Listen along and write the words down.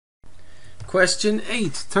Question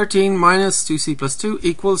 8. 13 minus 2c plus 2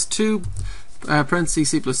 equals 2 parentheses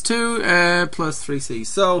c plus 2 plus 3c.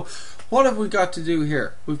 So what have we got to do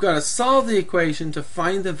here? We've got to solve the equation to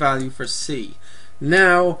find the value for c.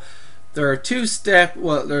 Now there are several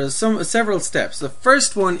steps. The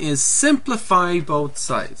first one is simplify both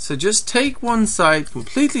sides. So just take one side,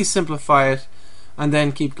 completely simplify it, and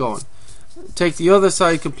then keep going. Take the other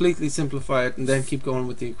side, completely simplify it, and then keep going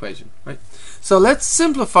with the equation. Right? So let's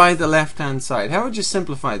simplify the left hand side. How would you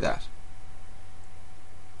simplify that?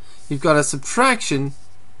 You've got a subtraction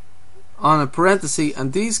on a parenthesis,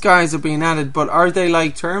 and these guys are being added, but are they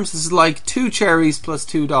like terms? This is like 2 cherries plus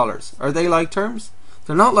 $2. Are they like terms?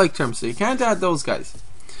 They're not like terms, so you can't add those guys.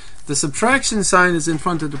 The subtraction sign is in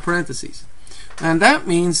front of the parentheses, and that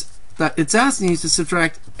means that it's asking you to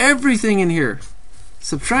subtract everything in here.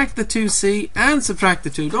 Subtract the 2c and subtract the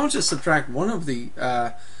 2. Don't just subtract one of the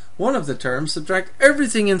terms. Subtract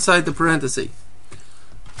everything inside the parenthesis.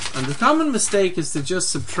 And the common mistake is to just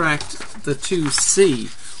subtract the 2c.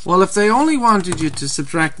 Well, if they only wanted you to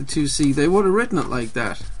subtract the 2c, they would have written it like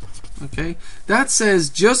that. Okay, that says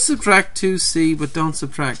just subtract 2c, but don't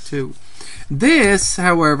subtract 2. This,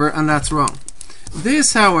 however, and that's wrong.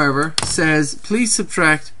 This, however, says please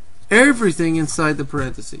subtract everything inside the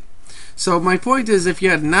parenthesis. So my point is, if you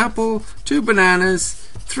had an apple, 2 bananas,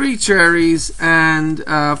 3 cherries, and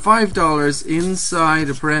 $5 inside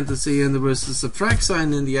a parenthesis, and there was a subtract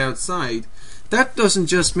sign in the outside, that doesn't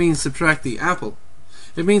just mean subtract the apple.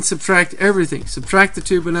 It means subtract everything. Subtract the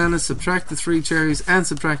 2 bananas, subtract the 3 cherries, and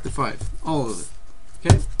subtract the 5. All of it.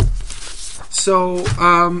 Okay? So,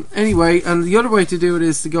 anyway, and the other way to do it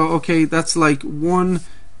is to go, okay, that's like one,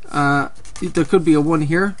 there could be a 1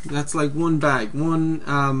 here. That's like one bag,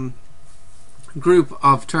 one group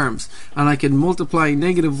of terms. And I can multiply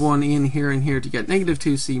 -1 in here and here to get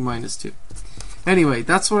 -2c minus 2. Anyway,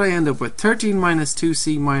 that's what I end up with. 13 minus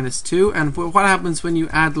 2c minus 2. And what happens when you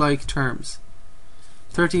add like terms?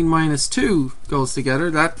 13 minus 2 goes together.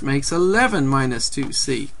 That makes 11 minus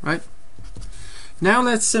 2c, right? Now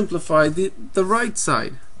let's simplify the right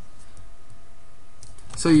side.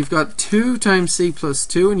 So you've got 2 times c plus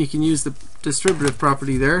 2, and you can use the distributive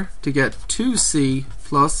property there to get 2c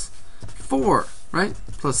plus 4, right?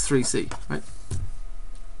 Plus 3c, right?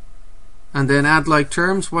 And then add like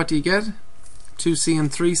terms. What do you get? 2c and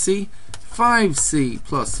 3c, 5c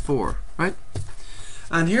plus 4, right?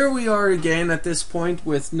 And here we are again at this point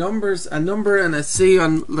with numbers, a number and a c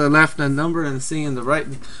on the left and a number and a c on the right.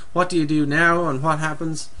 What do you do now, and what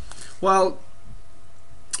happens? Well,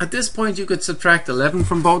 at this point you could subtract 11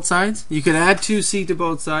 from both sides. You could add 2c to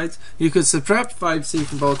both sides. You could subtract 5c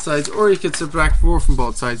from both sides, or you could subtract 4 from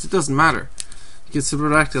both sides. It doesn't matter. You could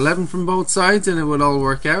subtract 11 from both sides and it would all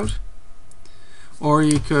work out. Or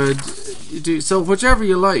you could do so, whichever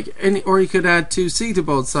you like. Or you could add 2c to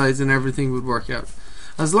both sides and everything would work out.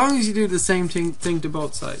 As long as you do the same thing to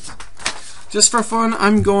both sides. Just for fun,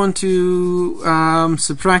 I'm going to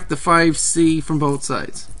subtract the 5c from both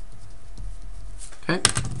sides. Okay,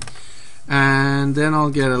 and then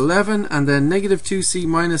I'll get 11, and then -2c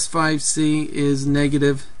minus 5c is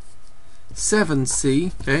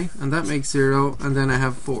 -7c. Okay, and that makes 0, and then I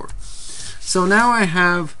have 4. So now I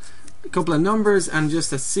have a couple of numbers and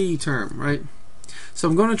just a c term, right? So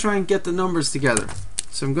I'm going to try and get the numbers together.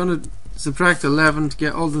 So I'm going to subtract 11 to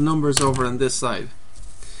get all the numbers over on this side,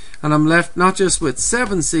 and I'm left not just with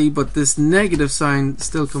 7c, but this negative sign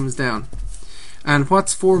still comes down. And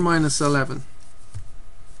what's 4 minus 11?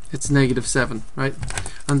 It's -7, right?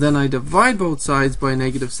 And then I divide both sides by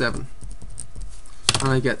 -7,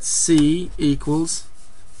 and I get c equals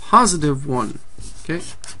 +1. Okay,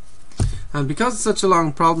 and because it's such a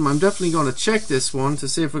long problem, I'm definitely going to check this one to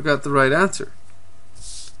see if we got the right answer.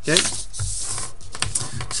 Okay,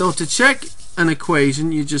 so to check an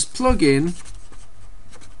equation, you just plug in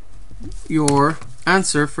your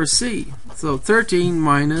answer for c. So 13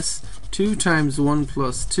 minus 2 times 1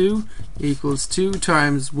 plus 2 equals 2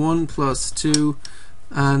 times 1 plus 2,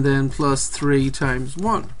 and then plus 3 times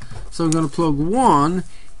 1. So I'm going to plug 1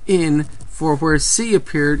 in for where c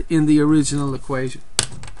appeared in the original equation.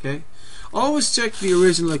 Okay, always check the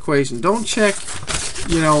original equation. Don't check,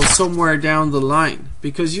 somewhere down the line,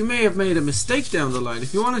 because you may have made a mistake down the line.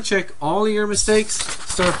 If you want to check all of your mistakes,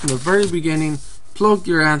 start from the very beginning, plug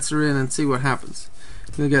your answer in, and see what happens.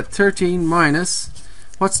 You'll get 13 minus,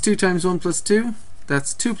 what's 2 times 1 plus 2?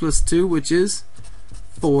 That's 2 plus 2, which is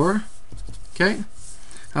 4. Okay,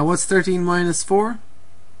 and what's 13 minus 4?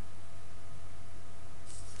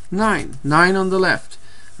 9. 9 on the left.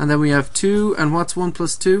 And then we have 2, and what's 1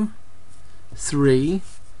 plus 2? 3.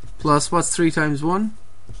 Plus, what's 3 times 1?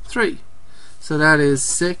 3. So that is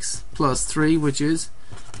 6 plus 3, which is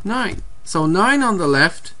 9. So 9 on the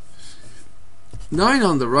left, 9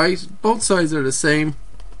 on the right. Both sides are the same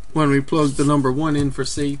when we plug the number 1 in for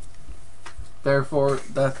C. Therefore,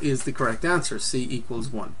 that is the correct answer. C equals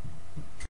 1.